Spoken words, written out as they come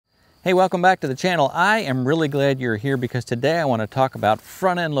Hey, welcome back to the channel. I am really glad you're here because today I want to talk about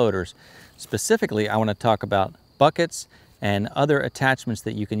front end loaders. Specifically, I want to talk about buckets and other attachments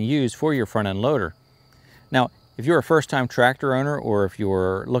that you can use for your front end loader. Now, if you're a first-time tractor owner or if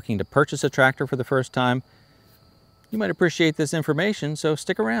you're looking to purchase a tractor for the first time, you might appreciate this information, so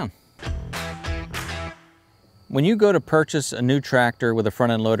stick around. When you go to purchase a new tractor with a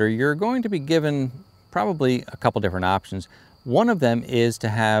front end loader, you're going to be given probably a couple different options. One of them is to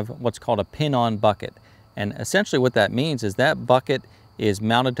have what's called a pin-on bucket. And essentially what that means is that bucket is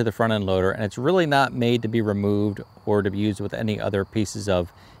mounted to the front end loader and it's really not made to be removed or to be used with any other pieces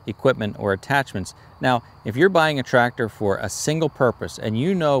of equipment or attachments. Now, if you're buying a tractor for a single purpose and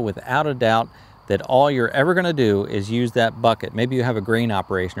you know without a doubt that all you're ever going to do is use that bucket, maybe you have a grain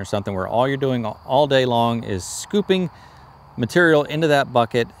operation or something where all you're doing all day long is scooping material into that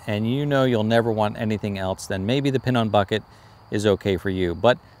bucket and you know you'll never want anything else, then maybe the pin-on bucket is okay for you.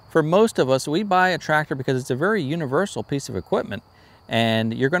 But for most of us, we buy a tractor because it's a very universal piece of equipment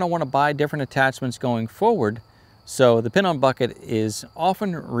and you're going to want to buy different attachments going forward. So the pin-on bucket is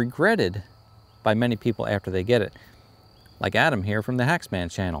often regretted by many people after they get it, like Adam here from the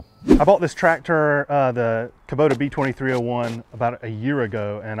Hacksman channel. I bought this tractor, the Kubota B2601, about a year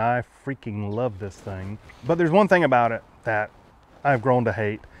ago, and I freaking love this thing. But there's one thing about it that I've grown to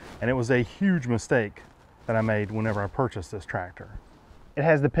hate, and it was a huge mistake that I made whenever I purchased this tractor. It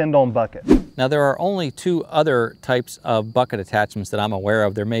has the pinned-on bucket. Now there are only two other types of bucket attachments that I'm aware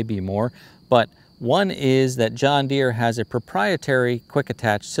of. There may be more, but one is that John Deere has a proprietary quick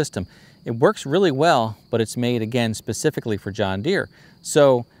attach system. It works really well, but it's made again specifically for John Deere.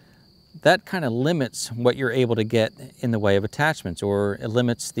 So that kind of limits what you're able to get in the way of attachments, or it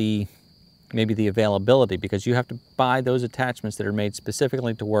limits maybe the availability, because you have to buy those attachments that are made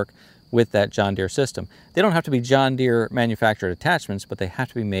specifically to work with that John Deere system. They don't have to be John Deere manufactured attachments, but they have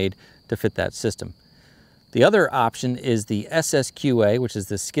to be made to fit that system. The other option is the SSQA, which is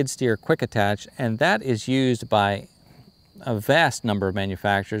the skid steer quick attach, and that is used by a vast number of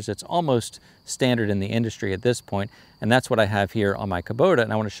manufacturers. It's almost standard in the industry at this point, and that's what I have here on my Kubota,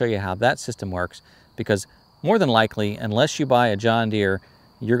 and I want to show you how that system works, because more than likely, unless you buy a John Deere,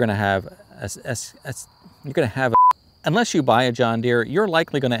 unless you buy a John Deere, you're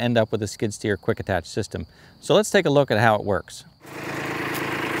likely going to end up with a skid steer quick attach system. So let's take a look at how it works.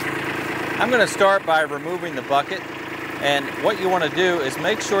 I'm going to start by removing the bucket, and what you want to do is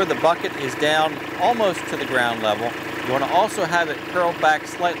make sure the bucket is down almost to the ground level. You want to also have it curled back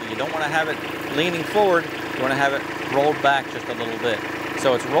slightly. You don't want to have it leaning forward. You want to have it rolled back just a little bit.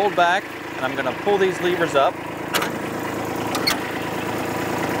 So it's rolled back, and I'm going to pull these levers up.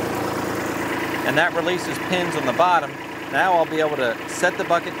 And that releases pins on the bottom. Now I'll be able to set the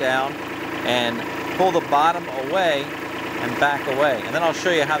bucket down and pull the bottom away and back away. And then I'll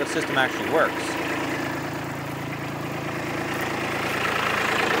show you how the system actually works.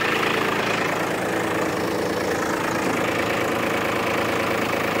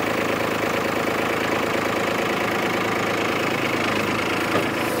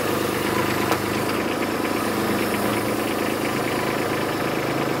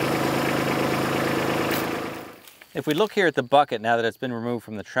 If we look here at the bucket now that it's been removed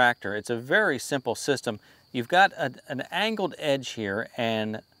from the tractor, it's a very simple system. You've got an angled edge here,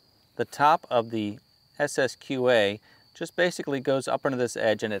 and the top of the SSQA just basically goes up into this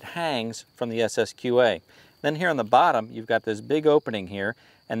edge and it hangs from the SSQA. Then here on the bottom, you've got this big opening here,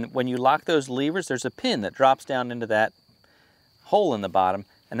 and when you lock those levers, there's a pin that drops down into that hole in the bottom,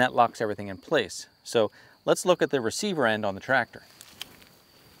 and that locks everything in place. So let's look at the receiver end on the tractor.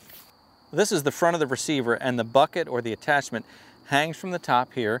 This is the front of the receiver, and the bucket or the attachment hangs from the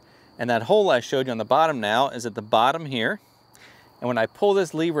top here, and that hole I showed you on the bottom now is at the bottom here. And when I pull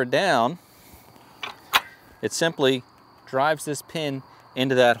this lever down, it simply drives this pin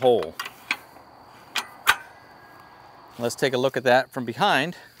into that hole. Let's take a look at that from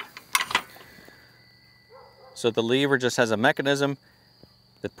behind. So the lever just has a mechanism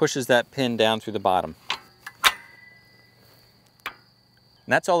that pushes that pin down through the bottom.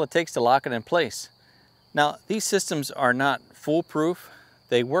 And that's all it takes to lock it in place. Now, these systems are not foolproof.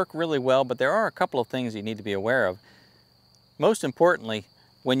 They work really well, but there are a couple of things you need to be aware of. Most importantly,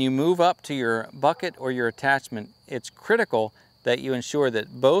 when you move up to your bucket or your attachment, it's critical that you ensure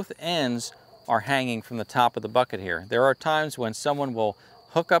that both ends are hanging from the top of the bucket here. There are times when someone will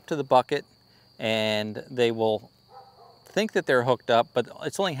hook up to the bucket and they will think that they're hooked up, but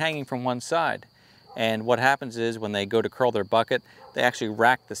it's only hanging from one side. And what happens is when they go to curl their bucket, they actually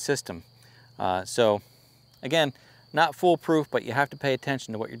rack the system. So again, not foolproof, but you have to pay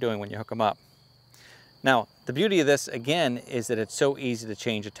attention to what you're doing when you hook them up. Now, The beauty of this, again, is that it's so easy to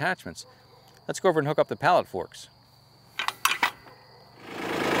change attachments. Let's go over and hook up the pallet forks.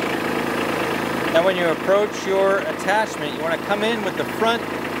 Now when you approach your attachment, you want to come in with the front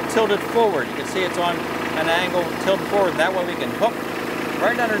tilted forward. You can see it's on an angle tilted forward. That way we can hook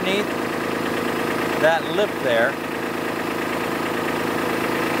right underneath that lip there.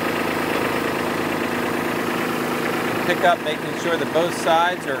 Pick up, making sure that both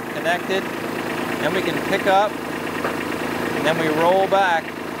sides are connected. Then we can pick up, and then we roll back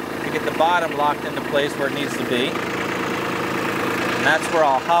to get the bottom locked into place where it needs to be. And that's where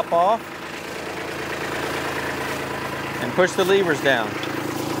I'll hop off and push the levers down.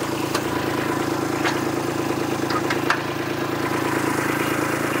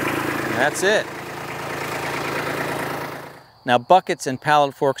 And that's it. Now, buckets and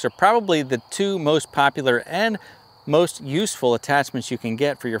pallet forks are probably the two most popular and most useful attachments you can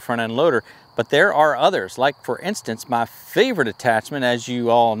get for your front end loader, but there are others. Like, for instance, my favorite attachment, as you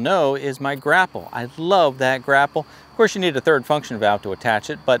all know, is my grapple. I love that grapple. Of course, you need a third function valve to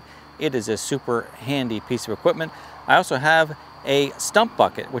attach it, but it is a super handy piece of equipment. I also have a stump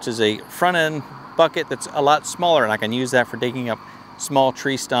bucket, which is a front end bucket that's a lot smaller, and I can use that for digging up small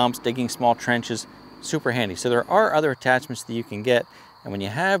tree stumps, digging small trenches. Super handy. So there are other attachments that you can get, and when you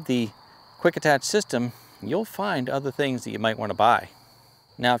have the quick attach system, you'll find other things that you might want to buy.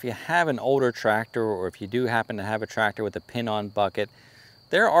 Now, if you have an older tractor, or if you do happen to have a tractor with a pin-on bucket,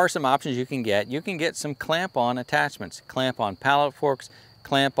 there are some options you can get. You can get some clamp-on attachments, clamp-on pallet forks,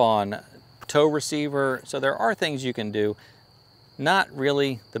 clamp-on tow receiver. So there are things you can do. Not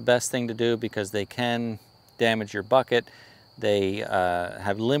really the best thing to do because they can damage your bucket. They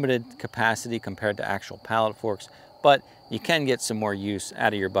have limited capacity compared to actual pallet forks, but you can get some more use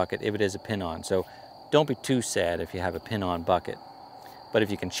out of your bucket if it is a pin-on. So don't be too sad if you have a pin-on bucket. But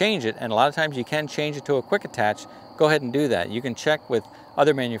if you can change it, and a lot of times you can change it to a quick attach, go ahead and do that. You can check with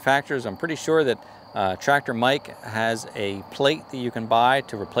other manufacturers. I'm pretty sure that Tractor Mike has a plate that you can buy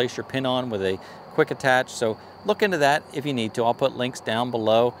to replace your pin-on with a quick attach. So look into that if you need to. I'll put links down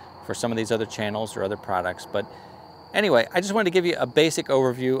below for some of these other channels or other products. But anyway, I just wanted to give you a basic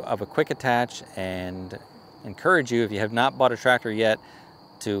overview of a quick attach and encourage you, if you have not bought a tractor yet,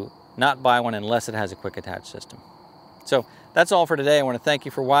 to not buy one unless it has a quick attach system. So that's all for today. I want to thank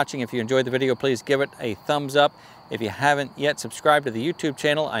you for watching. If you enjoyed the video, please give it a thumbs up. If you haven't yet subscribed to the YouTube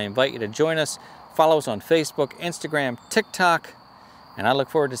channel, I invite you to join us. Follow us on Facebook, Instagram, TikTok, and I look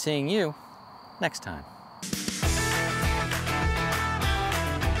forward to seeing you next time.